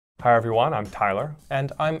Hi everyone, I'm Tyler.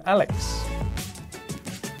 And I'm Alex.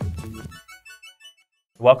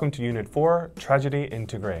 Welcome to Unit 4, Tragedy in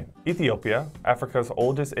Tigray. Ethiopia, Africa's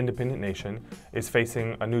oldest independent nation, is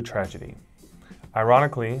facing a new tragedy.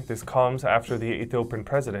 Ironically, this comes after the Ethiopian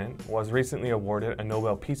president was recently awarded a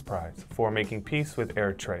Nobel Peace Prize for making peace with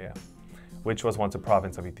Eritrea, which was once a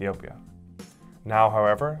province of Ethiopia. Now,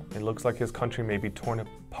 however, it looks like his country may be torn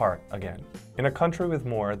apart again. In a country with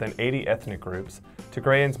more than 80 ethnic groups,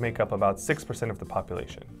 Tigrayans make up about 6% of the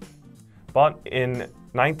population. But in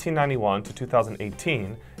 1991 to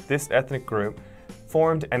 2018, this ethnic group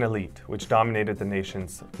formed an elite which dominated the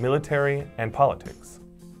nation's military and politics.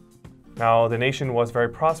 Now, the nation was very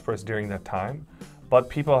prosperous during that time, but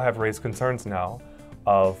people have raised concerns now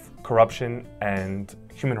of corruption and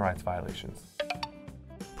human rights violations.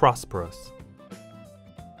 Prosperous.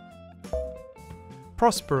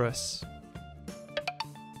 Prosperous.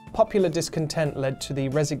 Popular discontent led to the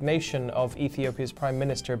resignation of Ethiopia's Prime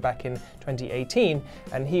Minister back in 2018,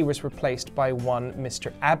 and he was replaced by one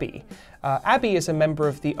Mr. Abiy. Abiy is a member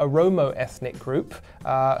of the Oromo ethnic group,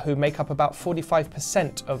 who make up about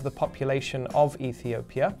 45% of the population of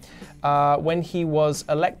Ethiopia. When he was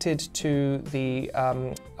elected to the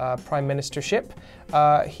Prime Ministership,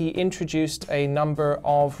 he introduced a number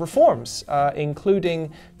of reforms,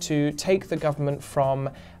 including to take the government from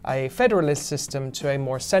a federalist system to a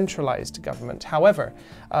more centralized government. However,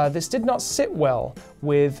 this did not sit well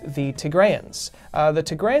with the Tigrayans. The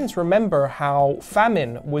Tigrayans remember how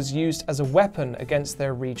famine was used as a weapon against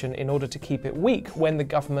their region in order to keep it weak when the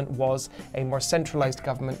government was a more centralized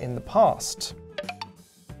government in the past.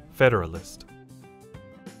 Federalist.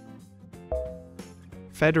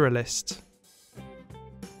 Federalist.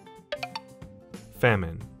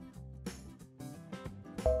 Famine.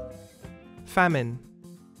 Famine.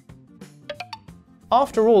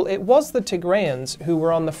 After all, it was the Tigrayans who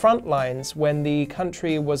were on the front lines when the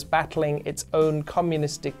country was battling its own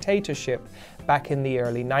communist dictatorship back in the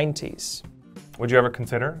early 90s. Would you ever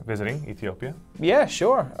consider visiting Ethiopia? Yeah,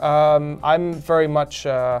 sure. I'm very much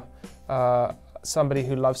somebody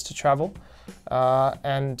who loves to travel,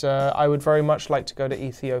 and I would very much like to go to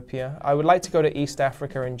Ethiopia. I would like to go to East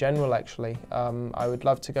Africa in general, actually. I would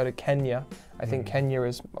love to go to Kenya. I think Kenya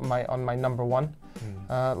is on my number one.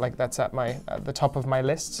 Like that's at the top of my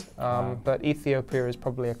list. But Ethiopia is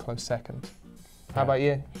probably a close second. How about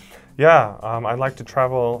you? Yeah, I'd like to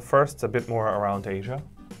travel first a bit more around Asia,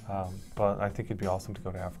 but I think it'd be awesome to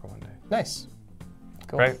go to Africa one day. Nice.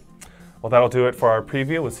 Cool. Great. Well, that'll do it for our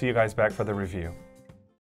preview. We'll see you guys back for the review.